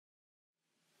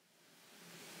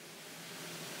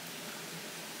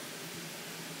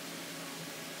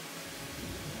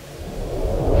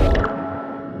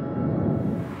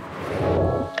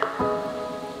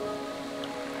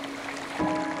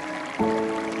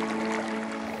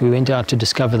We went out to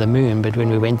discover the moon, but when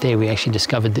we went there, we actually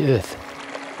discovered the Earth.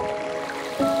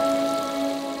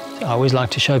 I always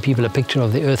like to show people a picture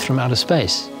of the Earth from outer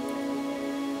space.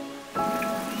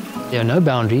 There are no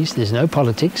boundaries, there's no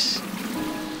politics.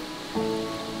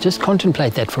 Just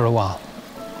contemplate that for a while.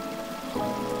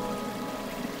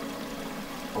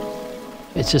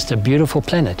 It's just a beautiful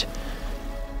planet.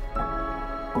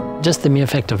 Just the mere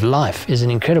fact of life is an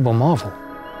incredible marvel.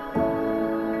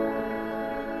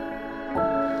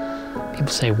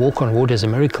 People say walk on water is a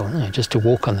miracle. No, just to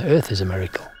walk on the Earth is a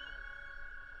miracle.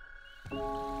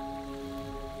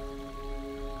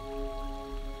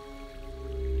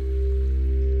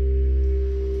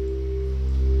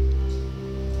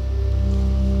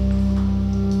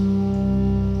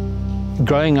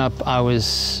 Growing up, I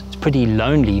was pretty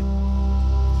lonely.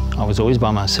 I was always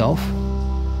by myself.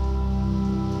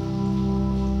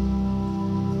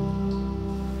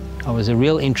 I was a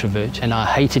real introvert, and I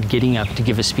hated getting up to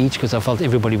give a speech because I felt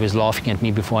everybody was laughing at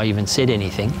me before I even said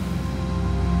anything.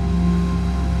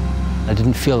 I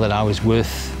didn't feel that I was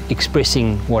worth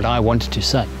expressing what I wanted to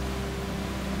say.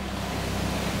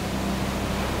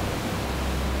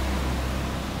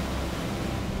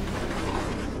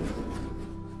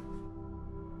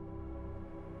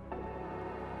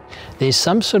 There's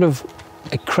some sort of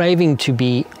a craving to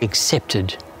be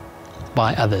accepted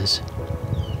by others.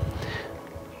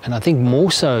 And I think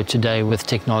more so today with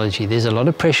technology, there's a lot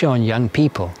of pressure on young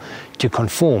people to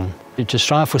conform, to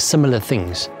strive for similar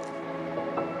things.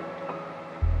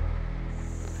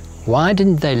 Why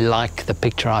didn't they like the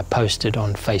picture I posted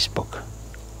on Facebook?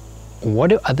 What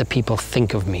do other people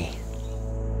think of me?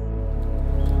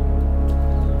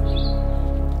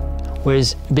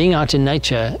 Whereas being out in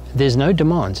nature, there's no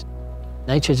demands.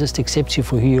 Nature just accepts you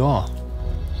for who you are.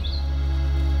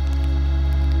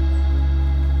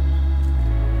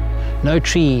 No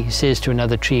tree says to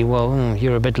another tree, well,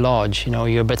 you're a bit large, you know,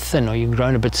 you're a bit thin, or you've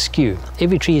grown a bit skew.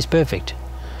 Every tree is perfect.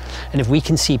 And if we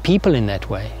can see people in that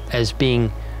way, as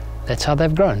being, that's how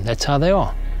they've grown, that's how they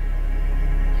are.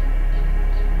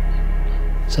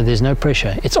 So there's no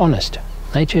pressure. It's honest.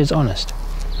 Nature is honest.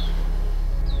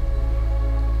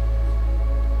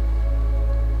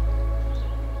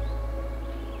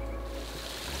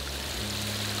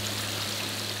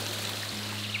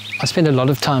 I spent a lot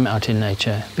of time out in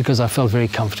nature because I felt very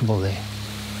comfortable there.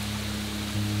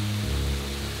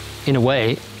 In a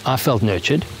way, I felt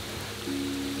nurtured.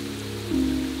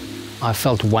 I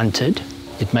felt wanted.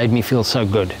 It made me feel so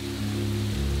good.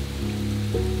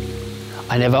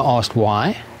 I never asked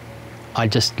why. I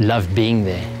just loved being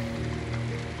there.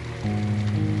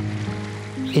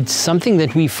 It's something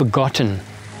that we've forgotten.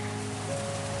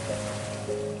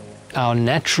 Our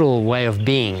natural way of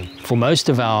being, for most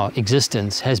of our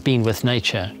existence, has been with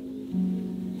nature.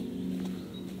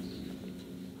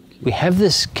 We have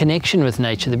this connection with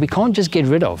nature that we can't just get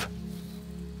rid of.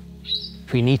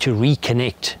 We need to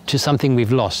reconnect to something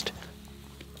we've lost.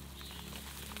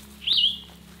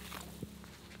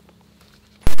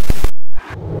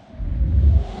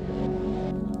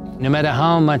 No matter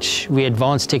how much we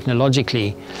advance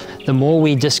technologically, the more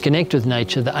we disconnect with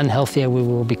nature, the unhealthier we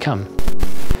will become.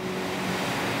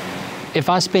 If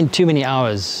I spend too many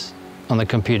hours on the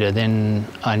computer, then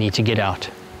I need to get out.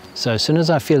 So as soon as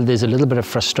I feel there's a little bit of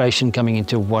frustration coming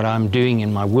into what I'm doing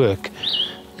in my work,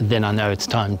 then I know it's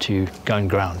time to go and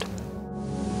ground.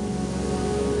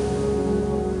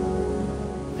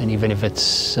 And even if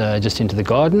it's just into the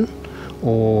garden,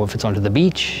 or if it's onto the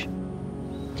beach,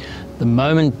 the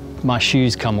moment my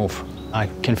shoes come off, I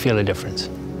can feel a difference.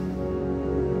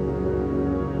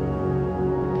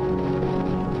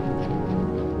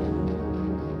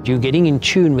 You're getting in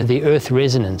tune with the earth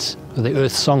resonance, or the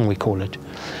earth song we call it.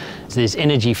 There's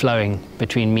energy flowing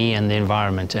between me and the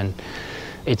environment, and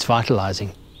it's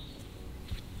vitalizing.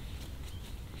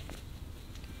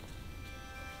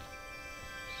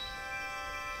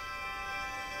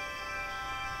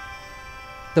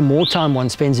 The more time one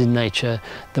spends in nature,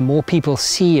 the more people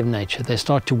see of nature. They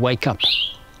start to wake up.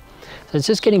 So it's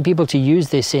just getting people to use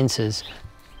their senses.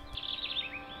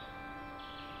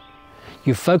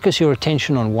 You focus your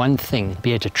attention on one thing,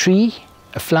 be it a tree,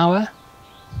 a flower,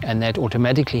 and that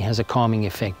automatically has a calming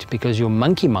effect, because your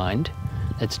monkey mind,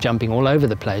 that's jumping all over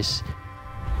the place,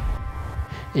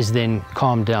 is then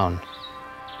calmed down.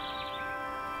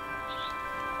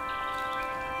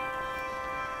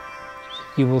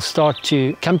 You will start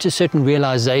to come to certain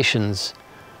realizations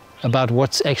about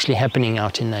what's actually happening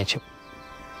out in nature.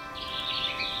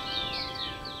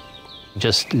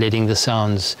 Just letting the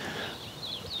sounds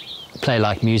play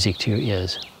like music to your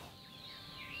ears.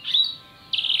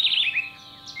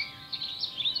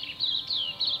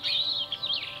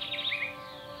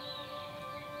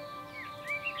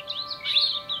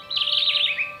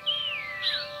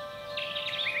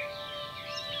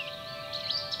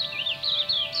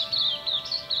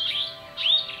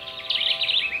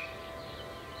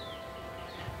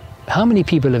 How many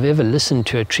people have ever listened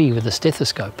to a tree with a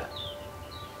stethoscope?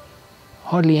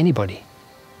 Hardly anybody.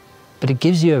 But it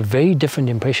gives you a very different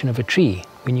impression of a tree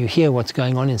when you hear what's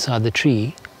going on inside the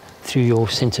tree through your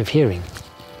sense of hearing.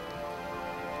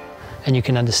 And you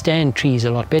can understand trees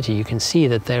a lot better. You can see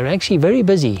that they're actually very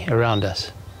busy around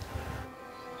us.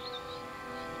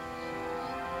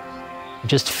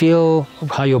 Just feel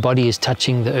how your body is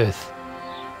touching the earth.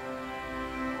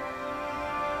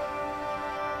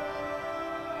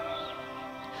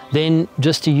 Then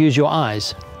just to use your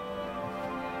eyes.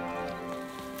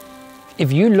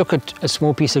 If you look at a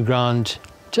small piece of ground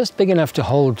just big enough to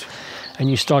hold and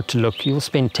you start to look, you'll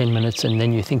spend 10 minutes and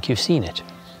then you think you've seen it.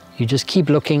 You just keep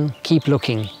looking,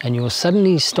 and you'll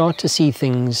suddenly start to see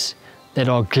things that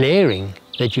are glaring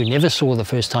that you never saw the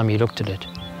first time you looked at it.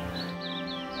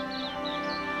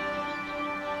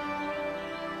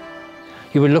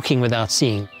 You were looking without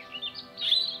seeing.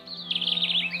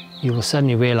 You will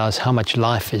suddenly realize how much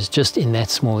life is just in that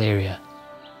small area.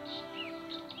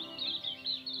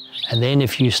 And then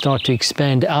if you start to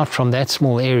expand out from that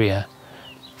small area,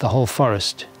 the whole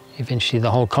forest, eventually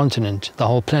the whole continent, the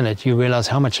whole planet, you realize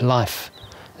how much life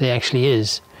there actually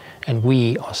is, and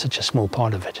we are such a small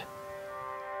part of it.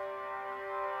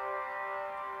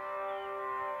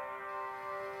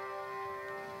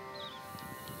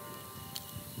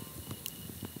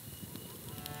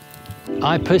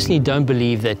 I personally don't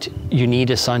believe that you need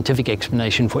a scientific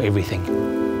explanation for everything.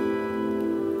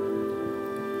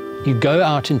 You go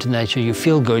out into nature, you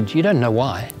feel good, you don't know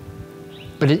why.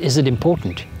 But is it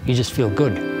important? You just feel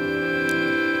good.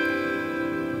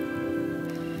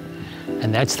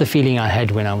 And that's the feeling I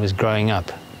had when I was growing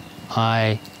up.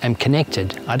 I am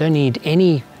connected. I don't need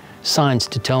any science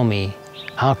to tell me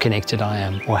how connected I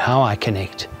am or how I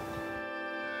connect.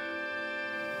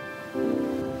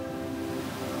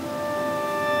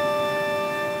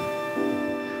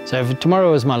 So if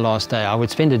tomorrow was my last day, I would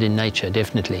spend it in nature,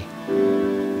 definitely.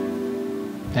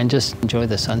 And just enjoy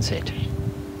the sunset.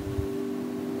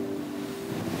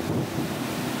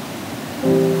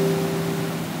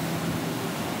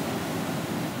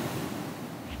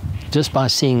 Just by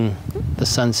seeing the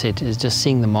sunset is just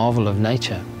seeing the marvel of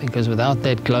nature, because without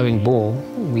that glowing ball,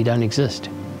 we don't exist.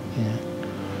 You know?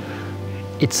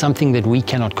 It's something that we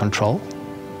cannot control.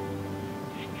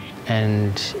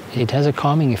 And it has a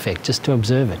calming effect just to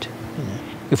observe it, you know,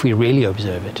 if we really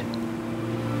observe it.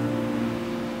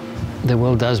 The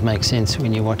world does make sense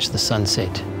when you watch the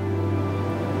sunset.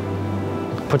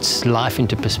 It puts life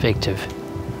into perspective,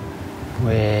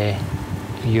 where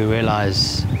you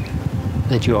realize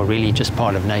that you are really just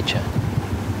part of nature,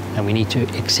 and we need to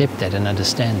accept that and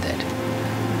understand that.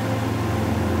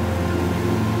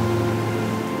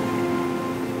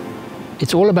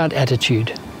 It's all about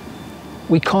attitude.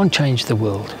 We can't change the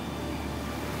world,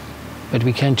 but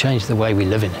we can change the way we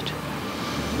live in it.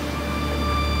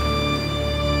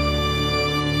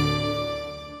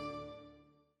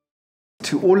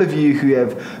 To all of you who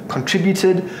have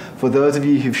contributed, for those of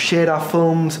you who've shared our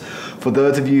films, for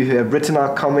those of you who have written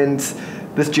our comments,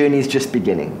 this journey is just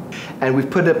beginning. And we've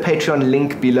put a Patreon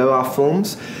link below our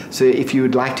films, so if you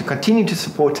would like to continue to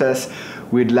support us,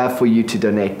 we'd love for you to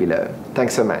donate below.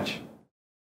 Thanks so much.